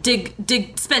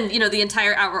spend the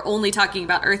entire hour only talking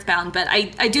about Earthbound, but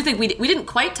I do think we didn't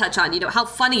quite touch on how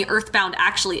funny Earthbound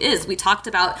actually is. We talked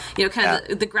about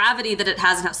kind of the gravity that it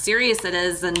has and how serious it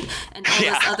is and all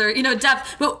this other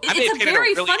depth. But it's a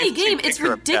very funny game. It's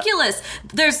ridiculous.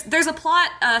 Yeah. There's a plot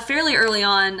fairly early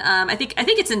on. I think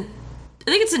it's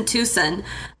in Tucson,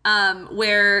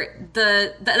 where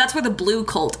that's where the blue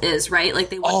cult is, right? Like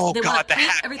the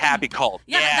happy cult.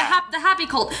 Yeah. The happy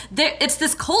cult. It's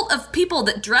this cult of people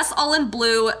that dress all in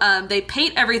blue. They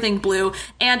paint everything blue,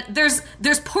 and there's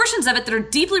portions of it that are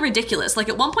deeply ridiculous. Like,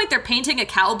 at one point, they're painting a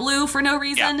cow blue for no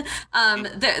reason. Yeah.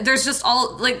 There's just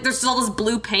all this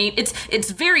blue paint.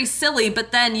 It's very silly,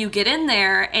 but then you get in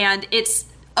there, and it's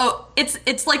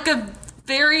like a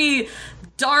very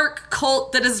dark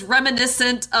cult that is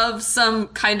reminiscent of some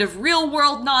kind of real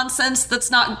world nonsense that's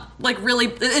not like really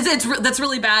that's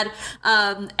really bad,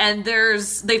 and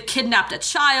they've kidnapped a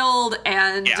child,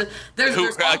 and there's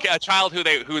a child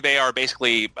who they are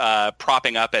basically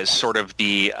propping up as sort of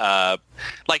the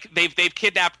like they've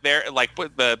kidnapped their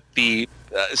the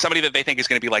somebody that they think is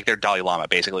going to be like their Dalai Lama,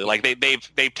 basically. Like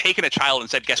they've taken a child and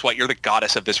said, guess what? You're the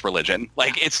goddess of this religion.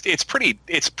 Like, it's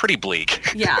pretty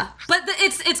bleak. Yeah, but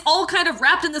it's all kind of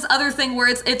wrapped in this other thing where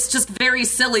it's just very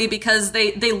silly because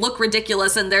they look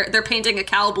ridiculous, and they're painting a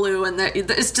cow blue, and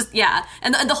it's just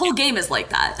and the whole game is like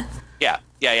that. Yeah,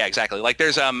 exactly. Like,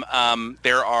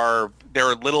 there are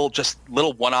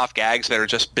little one-off gags that are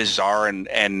just bizarre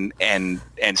and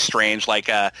strange. Like,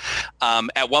 at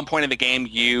one point in the game,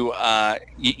 you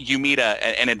meet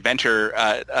an inventor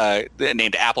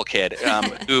named Apple Kid,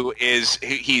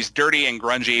 he's dirty and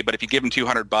grungy, but if you give him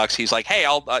 $200, he's like, hey,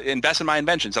 I'll invest in my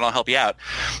inventions and I'll help you out.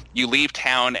 You leave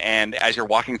town, and as you're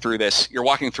walking through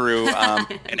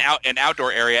an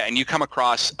outdoor area, and you come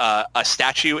across a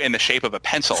statue in the shape of a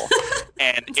pencil,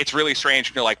 and it's really strange.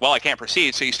 And you're like, well, I can't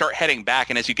proceed. So you start heading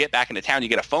back, and as you get back into town, you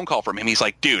get a phone call from him. He's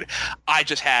like, dude, I've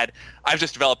just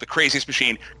developed the craziest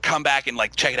machine. Come back and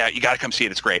check it out. You got to come see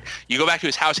it. It's great. You go back to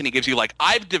his house, and he gives you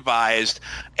I've devised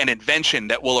an invention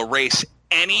that will erase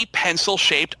any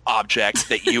pencil-shaped object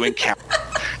that you encounter.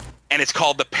 And it's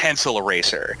called the pencil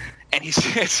eraser. he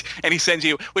sends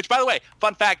you. Which, by the way,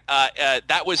 fun fact,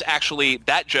 that was actually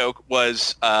that joke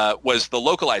was the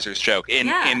localizer's joke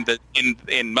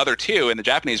in Mother 2 in the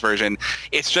Japanese version.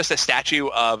 It's just a statue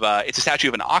of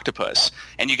an octopus,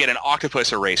 and you get an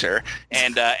octopus eraser,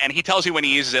 and he tells you when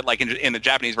he uses it, like in the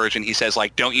Japanese version, he says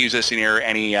like, don't use this near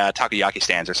any takoyaki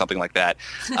stands or something like that,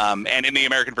 and in the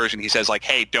American version, he says like,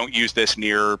 hey, don't use this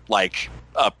near like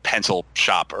a pencil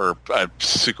shop or a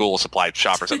school supply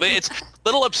shop or something. It's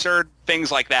little absurd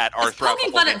things like that are throughout.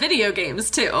 Poking fun at video games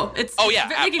too. It's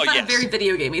making fun of very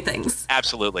video gamey things.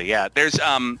 Absolutely, yeah. There's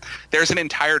an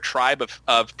entire tribe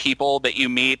of people that you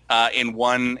meet in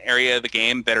one area of the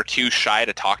game that are too shy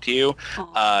to talk to you,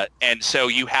 and so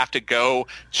you have to go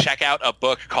check out a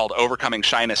book called Overcoming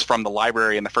Shyness from the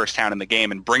library in the first town in the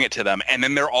game and bring it to them, and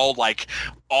then they're all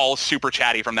super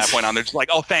chatty from that point on. They're just like,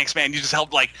 oh, thanks, man, you just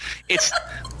helped. Like,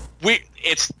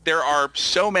 there are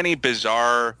so many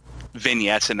bizarre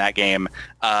vignettes in that game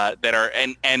that are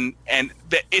and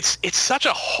it's such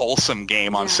a wholesome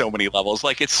game on so many levels.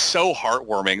 Like, it's so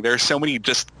heartwarming. There's so many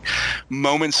just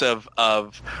moments of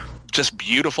just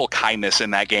beautiful kindness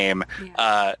in that game.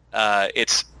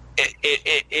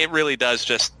 It really does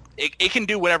just. It can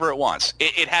do whatever it wants.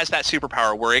 It has that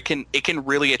superpower where it can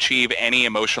really achieve any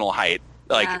emotional height.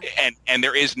 And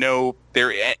there is no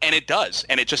there, and it does,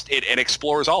 and it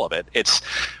explores all of it.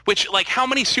 Which how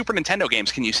many Super Nintendo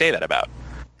games can you say that about?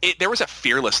 There was a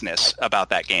fearlessness about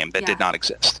that game that did not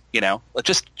exist.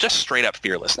 Just straight up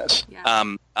fearlessness.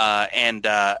 And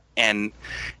an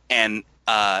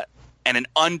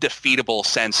undefeatable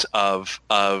sense of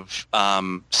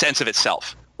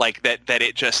itself. Like that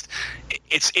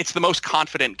it's the most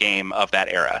confident game of that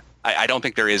era. I don't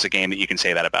think there is a game that you can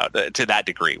say that about to that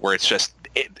degree, where it's just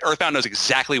Earthbound knows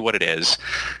exactly what it is.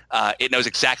 It knows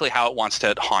exactly how it wants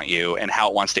to haunt you and how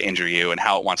it wants to injure you and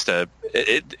how it wants to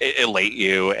elate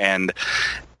you, and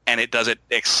it does it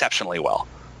exceptionally well.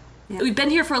 Yeah. We've been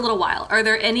here for a little while. Are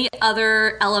there any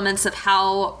other elements of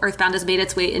how Earthbound has made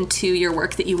its way into your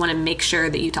work that you want to make sure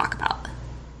that you talk about?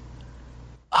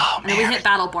 Oh, man. I know we hit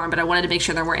Battleborn, but I wanted to make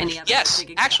actually, other. Yes,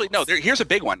 actually, no. Here's a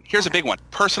big one. A big one.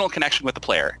 Personal connection with the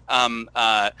player.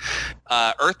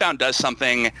 Earthbound does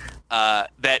something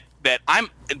this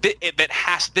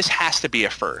has to be a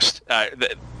first.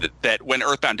 That when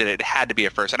Earthbound did it, it had to be a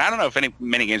first. And I don't know if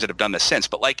many games that have done this since,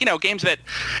 but games that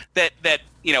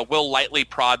will lightly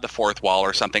prod the fourth wall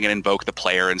or something and invoke the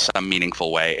player in some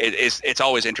meaningful way. It's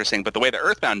always interesting. But the way that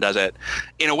Earthbound does it,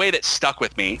 in a way that stuck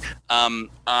with me.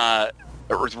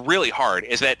 It was really hard,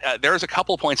 is that there's a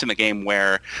couple points in the game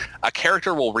where a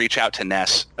character will reach out to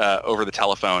Ness over the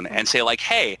telephone and say like,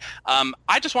 hey,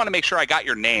 I just want to make sure I got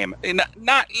your name.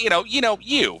 Not you, that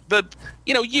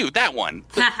one,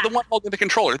 the one holding the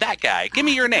controller, that guy. Give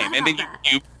me your name. And then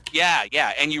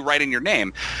and you write in your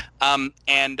name. And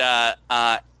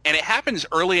it happens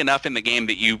early enough in the game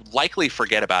that you likely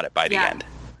forget about it by the end.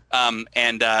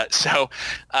 So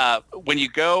when you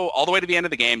go all the way to the end of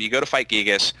the game, you go to fight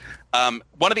Gigas.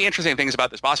 One of the interesting things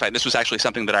about this boss fight, and this was actually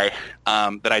something that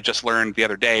I just learned the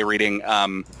other day reading.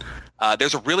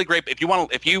 There's a really great, if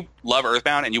you love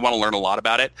Earthbound and you want to learn a lot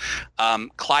about it,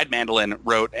 Clyde Mandelin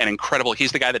wrote an incredible.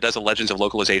 He's the guy that does the Legends of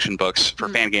Localization books for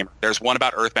Fangamer. There's one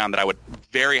about Earthbound that I would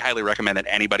very highly recommend that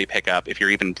anybody pick up if you're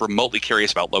even remotely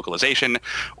curious about localization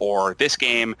or this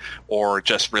game or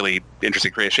just really interested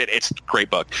in creative shit. It's a great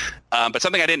book. But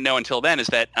something I didn't know until then is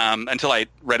that until I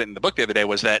read it in the book the other day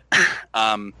was that.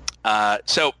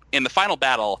 So in the final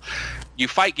battle, you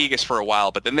fight Gigas for a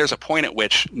while, but then there's a point at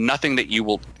which nothing that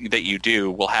you do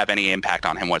will have any impact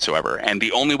on him whatsoever. And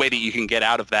the only way that you can get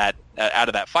out of that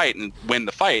fight and win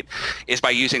the fight is by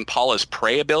using Paula's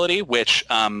Prey ability, which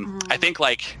I think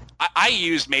I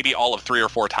used maybe all of 3 or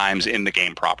 4 times in the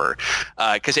game proper,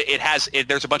 because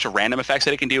there's a bunch of random effects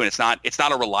that it can do, and it's not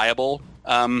a reliable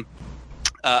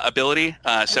ability,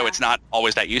 so it's not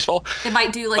always that useful. It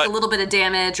might do a little bit of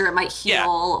damage, or it might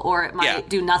heal, or it might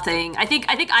do nothing. I think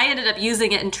I ended up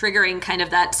using it and triggering kind of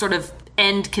that sort of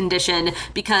end condition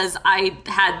because I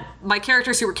had my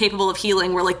characters who were capable of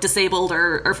healing were disabled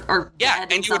or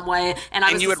dead in some way,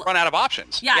 and you would run out of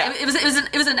options.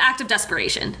 It was an act of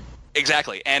desperation.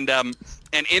 Exactly, and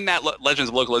in that Legends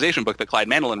of Localization book that Clyde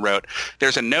Mandelin wrote,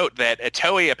 there's a note that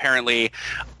Toei apparently.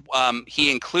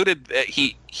 He included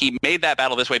he made that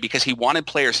battle this way because he wanted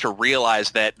players to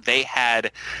realize that they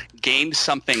had gained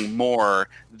something more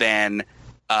than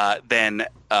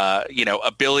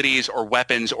abilities or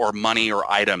weapons or money or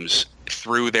items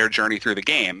through their journey through the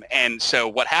game. And so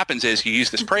what happens is you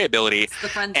use this Prey ability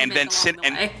and then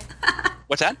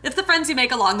what's that? It's the friends you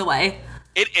make along the way.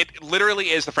 It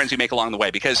literally is the friends you make along the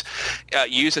way, because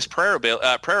you use this prayer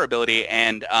ability,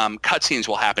 and cutscenes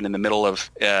will happen in the middle of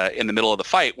the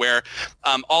fight, where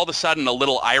all of a sudden a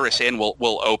little iris in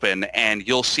will open, and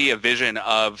you'll see a vision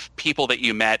of people that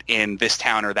you met in this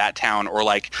town or that town, or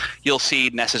like you'll see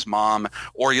Ness's mom,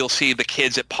 or you'll see the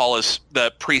kids at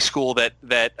the preschool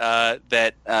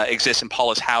that exists in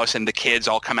Paula's house, and the kids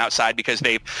all come outside because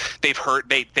they've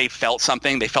felt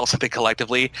something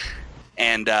collectively,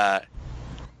 and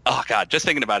oh God, just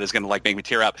thinking about it is going to like make me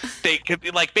tear up. They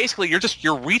like basically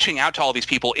you're reaching out to all these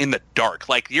people in the dark.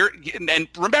 Like and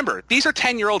remember, these are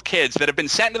 10-year-old kids that have been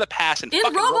sent into the past in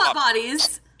fucking robot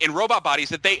bodies. In robot bodies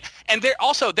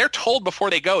they're told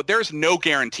before they go, there's no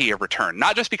guarantee of return.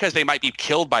 Not just because they might be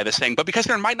killed by this thing, but because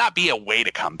there might not be a way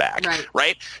to come back.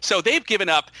 Right? So they've given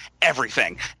up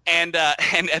everything. And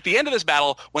at the end of this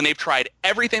battle, when they've tried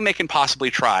everything they can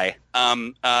possibly try,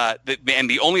 and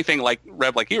the only thing, like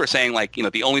Rev, like you were saying, like, you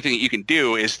know, the only thing that you can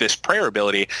do is this prayer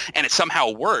ability, and it somehow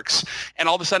works. And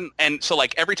all of a sudden, and so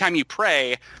like every time you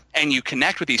pray and you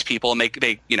connect with these people, and they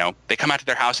come out to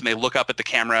their house and they look up at the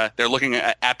camera, they're looking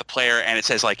at the player, and it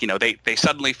says like, you know, they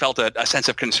suddenly felt a sense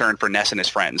of concern for Ness and his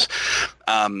friends.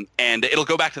 And it'll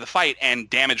go back to the fight, and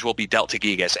damage will be dealt to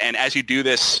Gigas. And as you do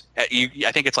this,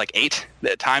 I think it's like 8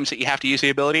 times that you have to use the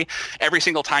ability. Every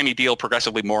single time you deal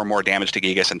progressively more and more damage to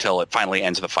Gigas until it finally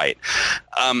ends the fight.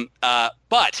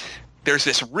 But there's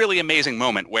this really amazing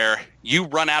moment where you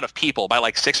run out of people by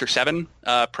like 6 or 7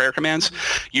 prayer commands.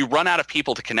 You run out of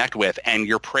people to connect with, and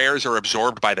your prayers are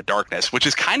absorbed by the darkness, which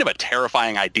is kind of a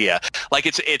terrifying idea. Like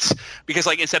it's because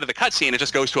like instead of the cutscene, it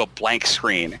just goes to a blank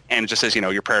screen, and it just says, you know,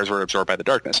 your prayers were absorbed by the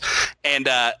darkness. And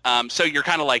so you're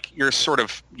kind of like, you're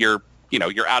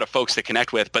out of folks to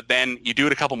connect with, but then you do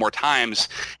it a couple more times,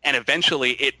 and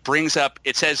eventually it brings up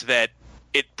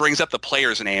the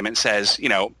player's name and says, you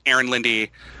know, Aaron Linde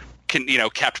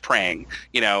kept praying,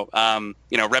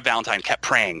 Rev Valentine kept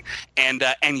praying, and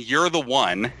you're the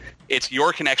one. It's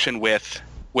your connection with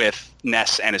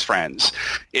Ness and his friends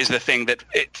is the thing that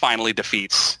it finally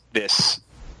defeats this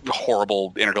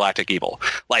horrible intergalactic evil.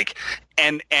 Like,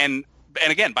 and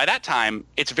again, by that time,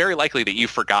 it's very likely that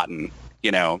you've forgotten.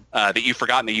 That you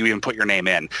even put your name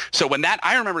in. So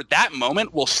I remember that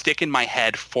moment will stick in my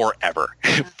head forever,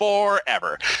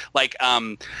 forever. Like,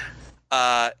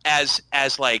 as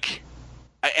like,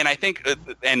 and I think,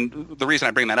 and the reason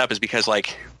I bring that up is because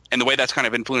like, and the way that's kind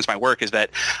of influenced my work is that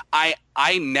I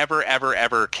never, ever,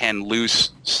 ever can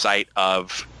lose sight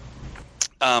of,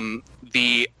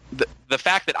 the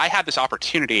fact that I had this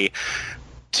opportunity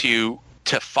to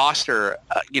foster,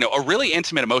 a really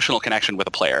intimate emotional connection with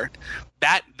a player.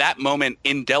 That moment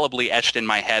indelibly etched in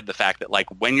my head the fact that like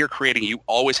when you're creating, you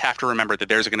always have to remember that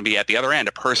there's going to be at the other end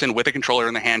a person with a controller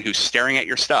in their hand who's staring at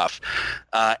your stuff,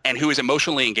 and who is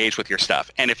emotionally engaged with your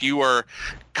stuff. And if you are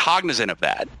cognizant of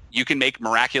that, you can make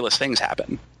miraculous things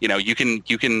happen. You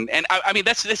can, and I mean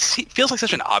this feels like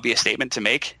such an obvious statement to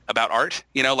make about art.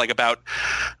 Like about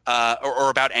or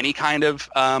about any kind of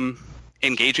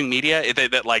engaging media.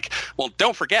 That like, well,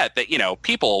 don't forget that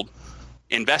people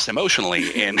invest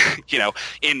emotionally in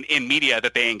in media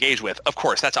that they engage with. Of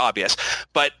course, that's obvious,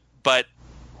 but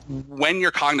when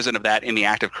you're cognizant of that in the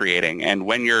act of creating, and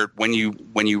when you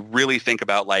really think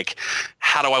about like,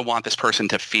 how do I want this person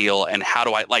to feel, and how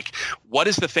do I like, what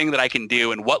is the thing that I can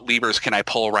do, and what levers can I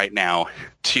pull right now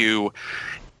to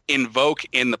invoke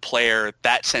in the player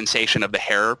that sensation of the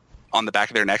hair on the back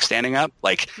of their neck standing up?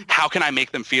 Like, how can I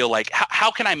make them feel like, how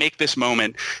can I make this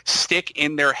moment stick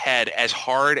in their head as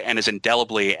hard and as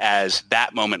indelibly as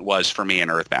that moment was for me in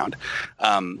Earthbound?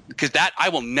 Because that, I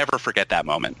will never forget that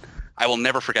moment. I will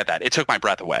never forget that. It took my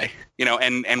breath away,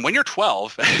 and when you're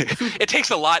 12, it takes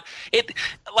a lot.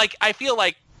 I feel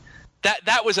like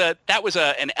that was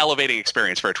an elevating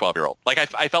experience for a 12-year-old. Like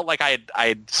I felt like I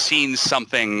had seen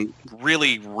something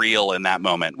really real in that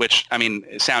moment, which, I mean,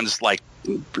 it sounds like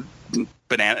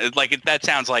banana. Like that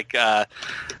sounds like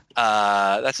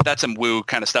that's some woo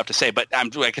kind of stuff to say. But I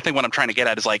think what I'm trying to get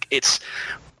at is like, it's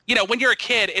when you're a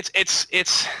kid, it's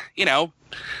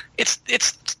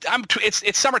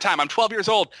summertime. I'm 12 years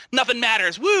old. Nothing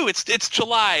matters. Woo! It's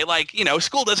July. Like,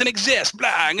 school doesn't exist.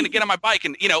 Blah. I'm gonna get on my bike,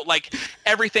 and like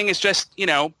everything is just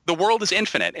the world is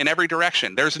infinite in every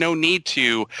direction. There's no need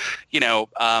to to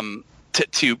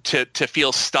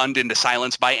feel stunned into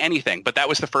silence by anything. But that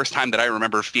was the first time that I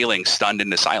remember feeling stunned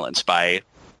into silence by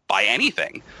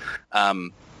anything.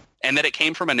 And that it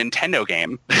came from a Nintendo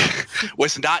game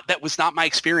was not my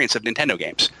experience of Nintendo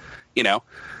games,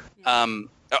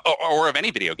 or of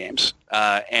any video games.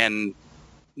 And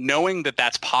knowing that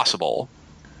that's possible,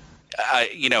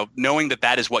 knowing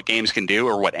that is what games can do,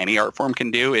 or what any art form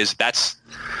can do, that's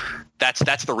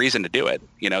the reason to do it.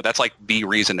 That's like the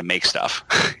reason to make stuff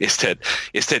is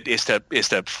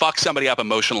to fuck somebody up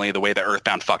emotionally the way that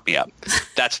Earthbound fucked me up.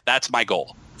 That's my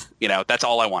goal. That's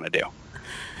all I want to do.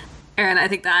 Aaron, I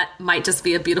think that might just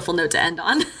be a beautiful note to end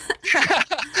on.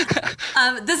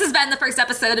 This has been the first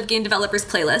episode of Game Developers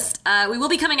Playlist. We will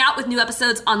be coming out with new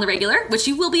episodes on the regular, which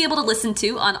you will be able to listen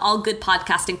to on all good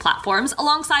podcasting platforms,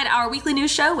 alongside our weekly news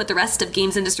show with the rest of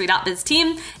GamesIndustry.biz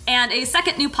team, and a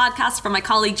second new podcast from my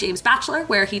colleague James Batchelor,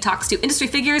 where he talks to industry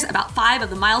figures about 5 of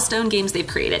the milestone games they've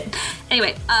created.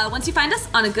 Anyway, once you find us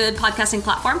on a good podcasting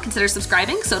platform, consider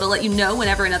subscribing so it'll let you know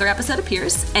whenever another episode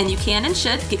appears, and you can and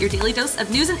should get your daily dose of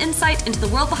news and insight into the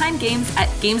world behind games at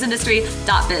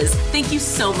GamesIndustry.biz. Thank you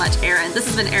so much, Aaron. This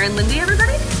has been Aaron Linde,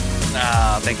 everybody.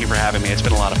 Thank you for having me. It's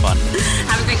been a lot of fun.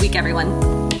 Have a great week,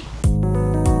 everyone.